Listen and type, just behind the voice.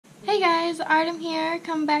Guys, Artem here,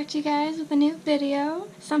 coming back to you guys with a new video.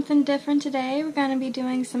 Something different today. We're going to be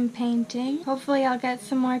doing some painting. Hopefully I'll get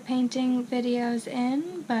some more painting videos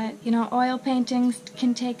in, but you know, oil paintings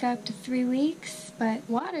can take up to 3 weeks, but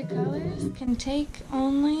watercolors can take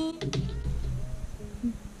only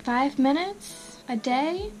 5 minutes a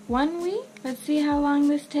day, 1 week. Let's see how long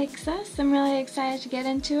this takes us. I'm really excited to get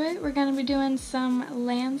into it. We're going to be doing some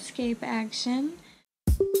landscape action.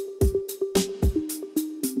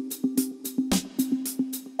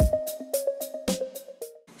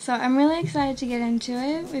 So I'm really excited to get into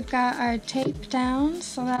it. We've got our tape down,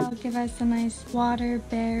 so that'll give us a nice water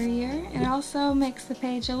barrier. It also makes the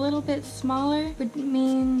page a little bit smaller, which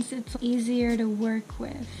means it's easier to work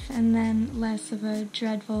with and then less of a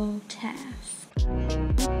dreadful task.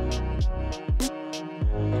 And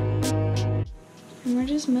we're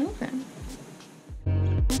just moving.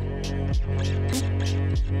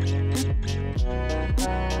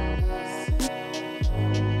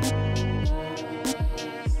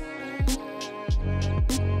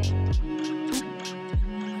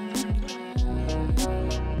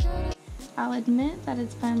 I'll admit that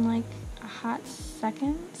it's been like a hot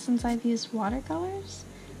second since I've used watercolors,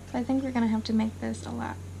 so I think we're gonna have to make this a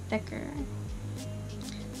lot thicker.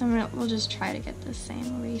 And we'll just try to get the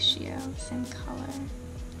same ratio, same color.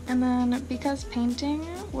 And then because painting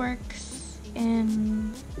works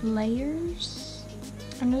in layers,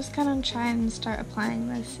 I'm just gonna try and start applying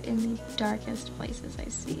this in the darkest places I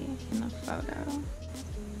see in the photo.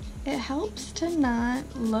 It helps to not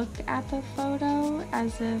look at the photo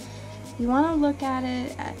as if you want to look at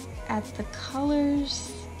it at the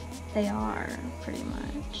colors they are, pretty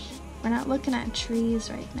much. We're not looking at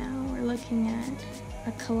trees right now, we're looking at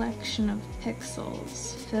a collection of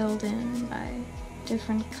pixels filled in by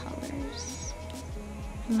different colors.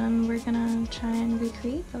 And then we're gonna try and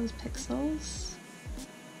recreate those pixels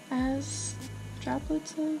as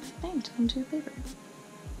droplets of paint onto paper.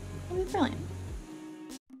 It'll be brilliant.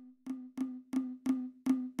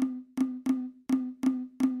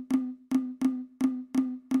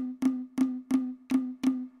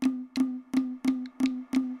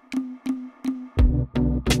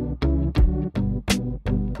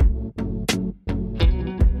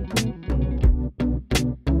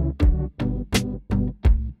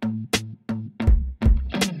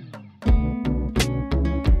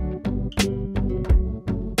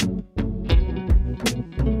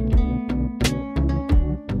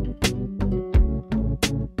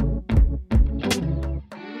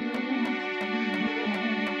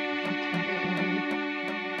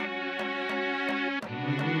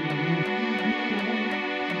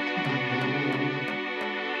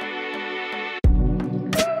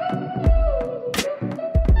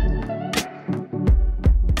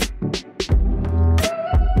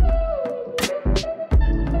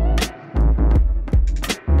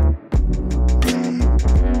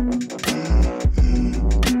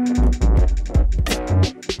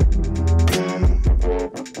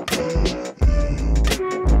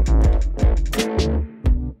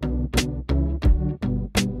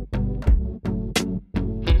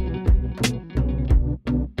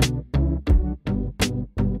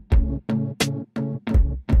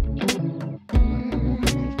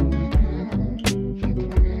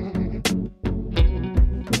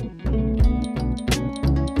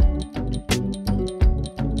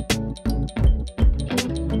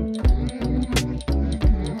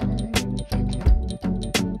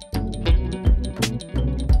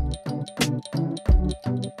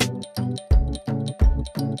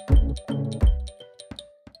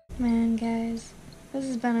 Man, guys, this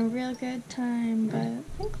has been a real good time, but I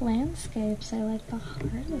think landscapes are like the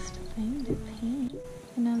hardest thing to paint.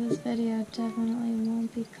 I know this video definitely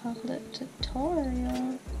won't be called a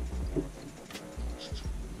tutorial.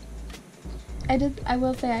 I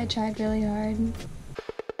will say I tried really hard.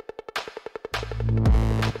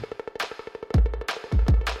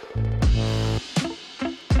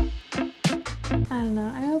 I don't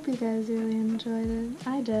know, I hope you guys really enjoyed it.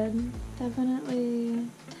 I did. Definitely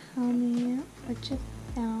tell me what you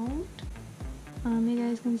thought. You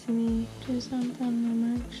guys can see me do something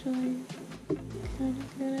I'm actually kind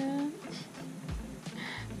of good at.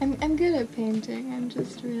 I'm good at painting, I'm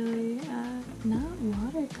just really, not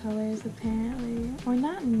watercolors apparently, or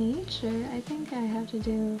not nature. I think I have to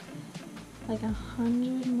do like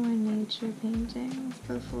 100 more nature paintings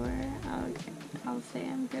before I'll say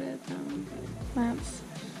I'm good at them. That's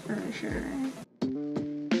for sure.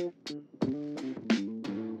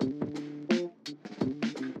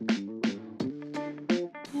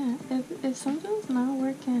 If something's not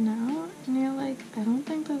working out and you're like, I don't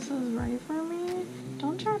think this is right for me,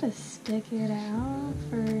 don't try to stick it out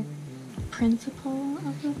for principle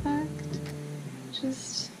of the fact.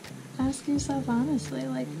 Just ask yourself honestly,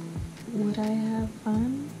 like, would I have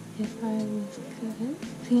fun if I was good?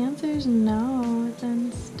 If the answer is no,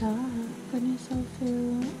 then stop putting yourself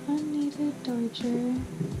through unneeded torture.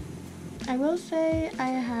 I will say I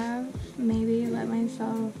have maybe let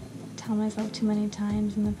myself tell myself too many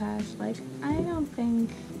times in the past, like, I don't think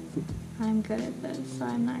I'm good at this, so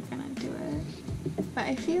I'm not gonna do it. But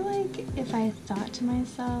I feel like if I thought to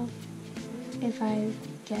myself, if I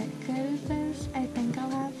get good at this, I think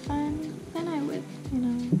I'll have fun, then I would, you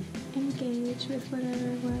know, engage with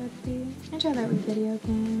whatever it would be. I tried that with video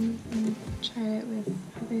games and tried it with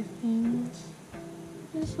other things.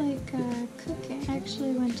 Just like cooking. I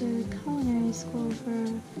actually went to culinary school for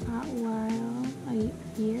a hot while, a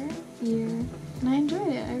year, and I enjoyed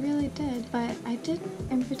it, I really did, but I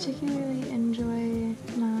didn't in particularly enjoy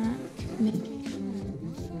not making.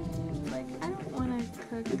 Like, I don't want to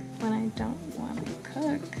cook when I don't want to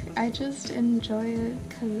cook. I just enjoy it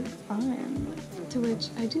because it's fun, to which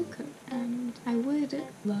I do cook, and I would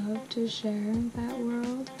love to share that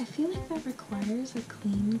world. I feel like that requires a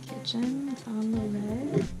clean kitchen. It's on the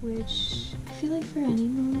red, which I feel like for any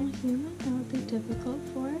normal human that would be difficult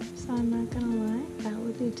for, so I'm not gonna lie, that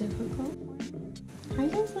would be difficult. How do you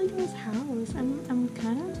guys like this house? I'm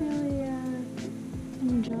kind of really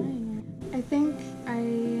enjoying it. I think I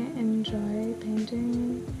enjoy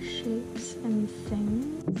painting shapes and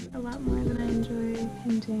things a lot more than I enjoy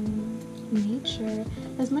painting nature.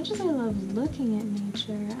 As much as I love looking at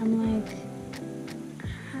nature, I'm like,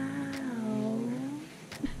 how?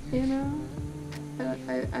 You know?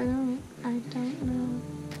 I don't know.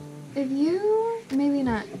 If you, maybe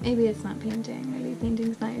it's not painting, maybe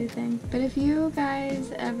painting's not your thing, but if you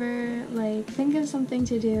guys ever like think of something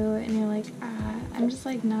to do and you're like, I'm just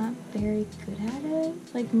like not very good at it,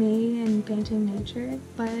 like me in painting nature,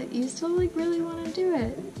 but you still like really want to do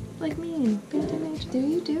it, like me in painting nature, do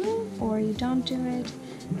you do it or you don't do it?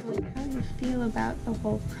 Like, how do you feel about the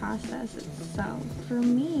whole process itself? For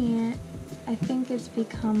me, I think it's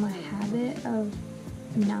become a habit of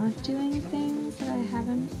not doing things that I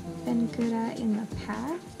haven't been good at in the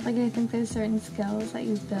past. Like, I think there's certain skills that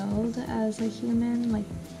you build as a human, like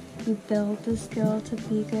you build the skill to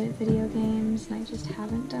be good at video games, and I just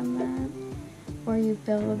haven't done that. Or you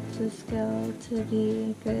build the skill to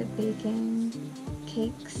be good at baking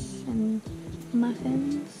cakes and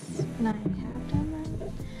muffins, and I have done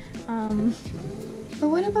that. But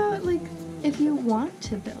what about, like, if you want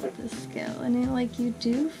to build this skill and you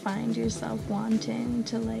do find yourself wanting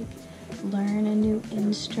to like learn a new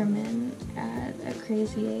instrument at a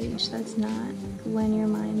crazy age that's not when your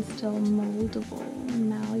mind's still moldable and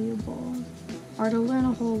malleable, or to learn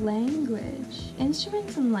a whole language.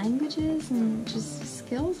 Instruments and languages and just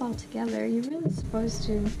skills altogether, you're really supposed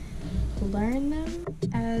to learn them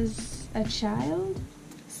as a child.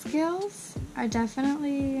 Skills are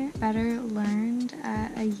definitely better learned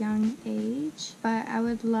at a young age, but I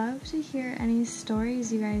would love to hear any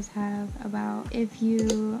stories you guys have about if you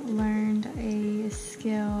learned a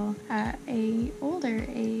skill at a older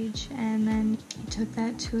age and then you took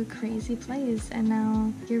that to a crazy place and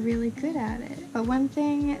now you're really good at it. But one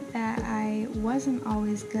thing that I wasn't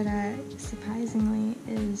always good at, surprisingly,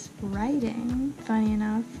 is writing. Funny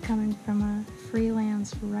enough, coming from a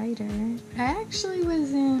freelance writer, I actually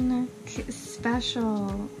was in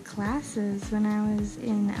special classes when I was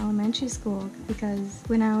in elementary school, because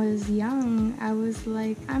when I was young I was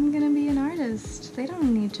like, I'm gonna be an artist. They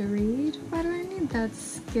don't need to read. Why do I need that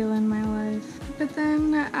skill in my life? But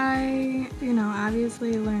then I,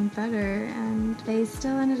 obviously learned better, and they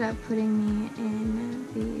still ended up putting me in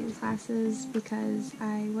these classes because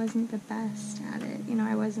I wasn't the best at it.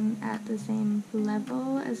 I wasn't at the same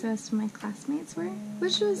level as the rest of my classmates were,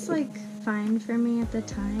 which was like fine for me at the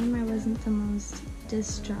time. I wasn't the most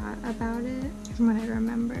distraught about it, from what I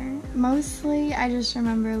remember. Mostly, I just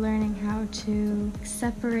remember learning how to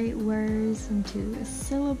separate words into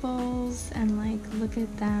syllables and like look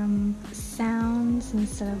at them sounds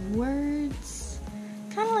instead of words.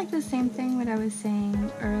 Kind of like the same thing what I was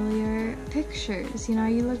saying earlier. Pictures, you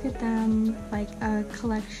look at them like a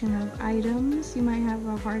collection of items. You might have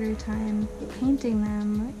a harder time painting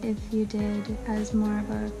them if you did as more of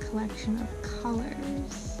a collection of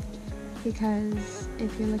colors. Because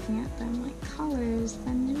if you're looking at them like colors,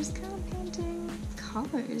 then you're just kind of painting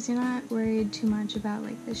colors. You're not worried too much about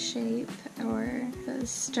like the shape or the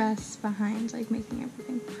stress behind like making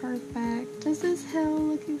everything perfect. Does this hill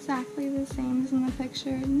look exactly the same as in the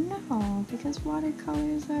picture? No, because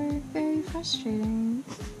watercolors are very frustrating.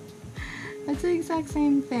 It's the exact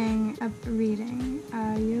same thing of reading.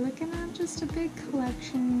 You're looking at just a big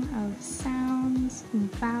collection of sounds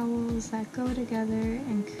and vowels that go together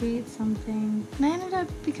and create something. And I ended up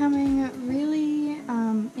becoming really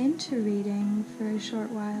into reading for a short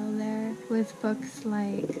while there with books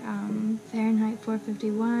like Fahrenheit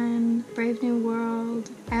 451, Brave New World.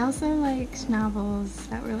 I also liked novels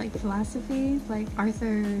that were like philosophy, like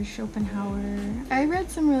Arthur Schopenhauer. I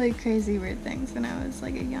read some really crazy weird things when I was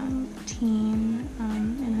like a young teen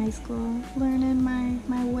in high school, learning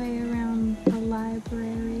my way around the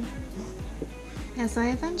library. Yeah, so I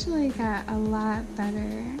eventually got a lot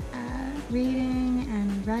better at reading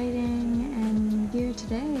and writing, and here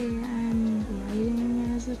today I'm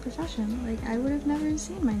writing as a profession. Like, I would have never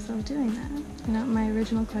seen myself doing that. You know, my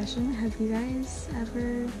original question, have you guys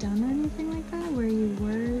ever done anything like that where you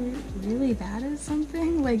were really bad at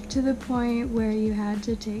something? Like, to the point where you had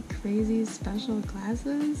to take crazy special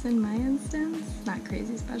classes in my instance? Not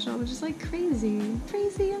crazy special, but just like crazy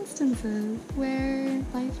instances where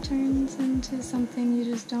life turns into something you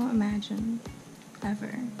just don't imagine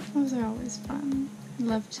ever. Those are always fun. I'd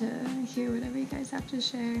love to hear whatever you guys have to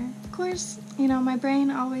share. Of course, you know, my brain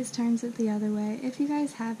always turns it the other way. If you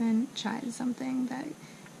guys haven't tried something that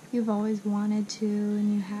you've always wanted to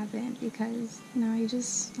and you haven't because, you know, you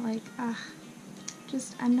just like,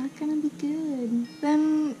 I'm not gonna be good,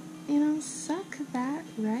 then, you know, suck that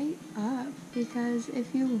right up. Because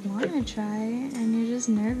if you want to try and you're just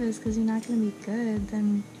nervous because you're not going to be good,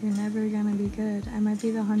 then you're never going to be good. I might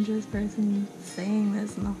be the 100th person saying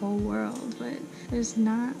this in the whole world, but there's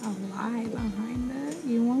not a lie behind it.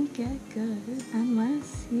 You won't get good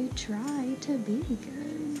unless you try to be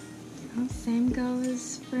good. You know, same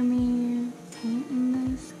goes for me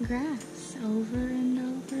painting this grass over and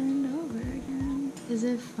over and over again. Is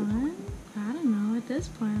it fun? I don't know. At this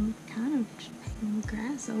point, I'm kind of painting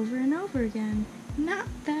grass over and over again. Not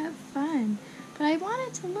that fun, but I want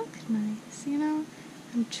it to look nice, you know?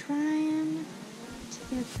 I'm trying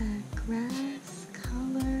to get that grass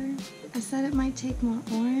color. I said it might take more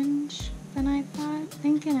orange than I thought,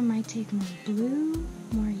 thinking it might take more blue,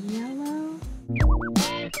 more yellow.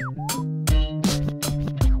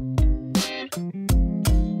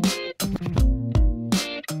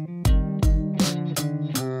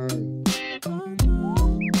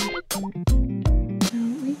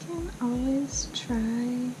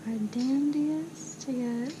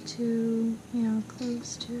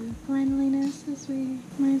 To cleanliness, as we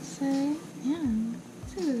might say. Yeah,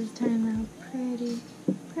 so this is turning out pretty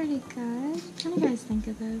good. What do you guys think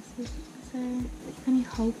of this? Is there any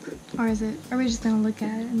hope? Or are we just gonna look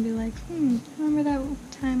at it and be like, remember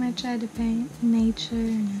that time I tried to paint nature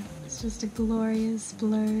and it's just a glorious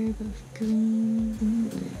blurb of green?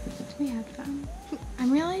 We had fun.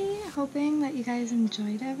 I'm really hoping that you guys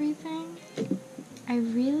enjoyed everything. I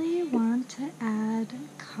really want to add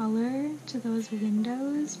color to those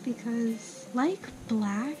windows because, like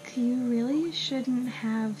black, you really shouldn't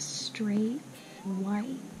have straight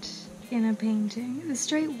white in a painting. The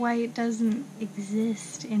straight white doesn't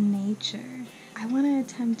exist in nature. I want to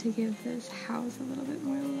attempt to give this house a little bit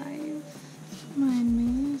more life. Mind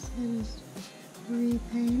me as I just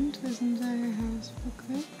repaint this entire house real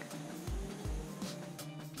quick.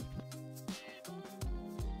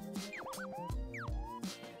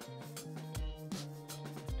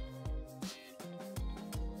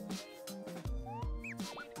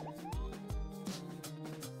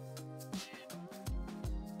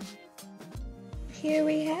 Here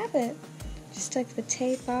we have it. Just took the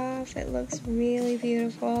tape off. It looks really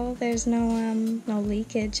beautiful. There's no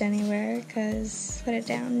leakage anywhere because put it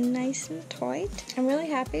down nice and tight. I'm really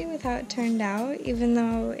happy with how it turned out, even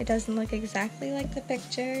though it doesn't look exactly like the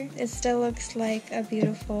picture. It still looks like a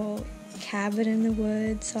beautiful cabin in the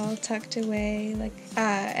woods, all tucked away.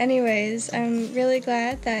 Anyways, I'm really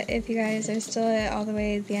glad that if you guys are still all the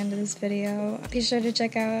way at the end of this video, be sure to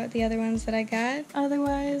check out the other ones that I got.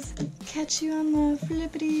 Otherwise, catch you on the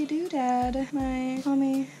flippity doodad, my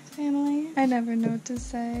homie family. I never know what to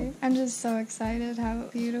say. I'm just so excited how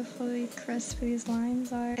beautifully crisp these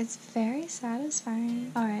lines are. It's very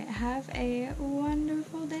satisfying. Alright, have a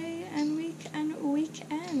wonderful day and week and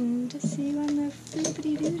weekend. See you on the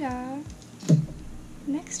flippity doodah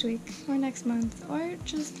next week or next month or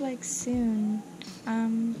just like soon.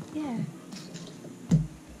 Yeah.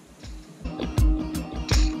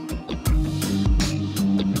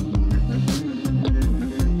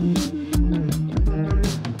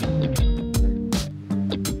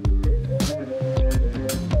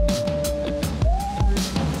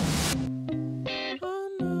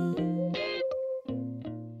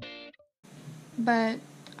 But,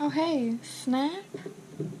 oh hey, snap.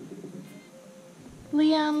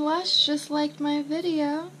 Leon Lush just liked my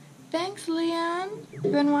video. Thanks, Leon.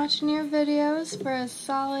 I've been watching your videos for a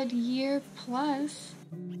solid year plus.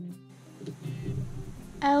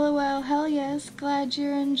 LOL, hell yes, glad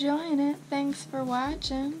you're enjoying it. Thanks for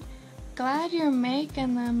watching. Glad you're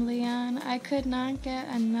making them, Leon. I could not get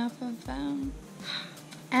enough of them.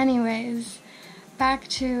 Anyways, back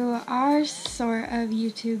to our sort of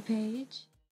YouTube page.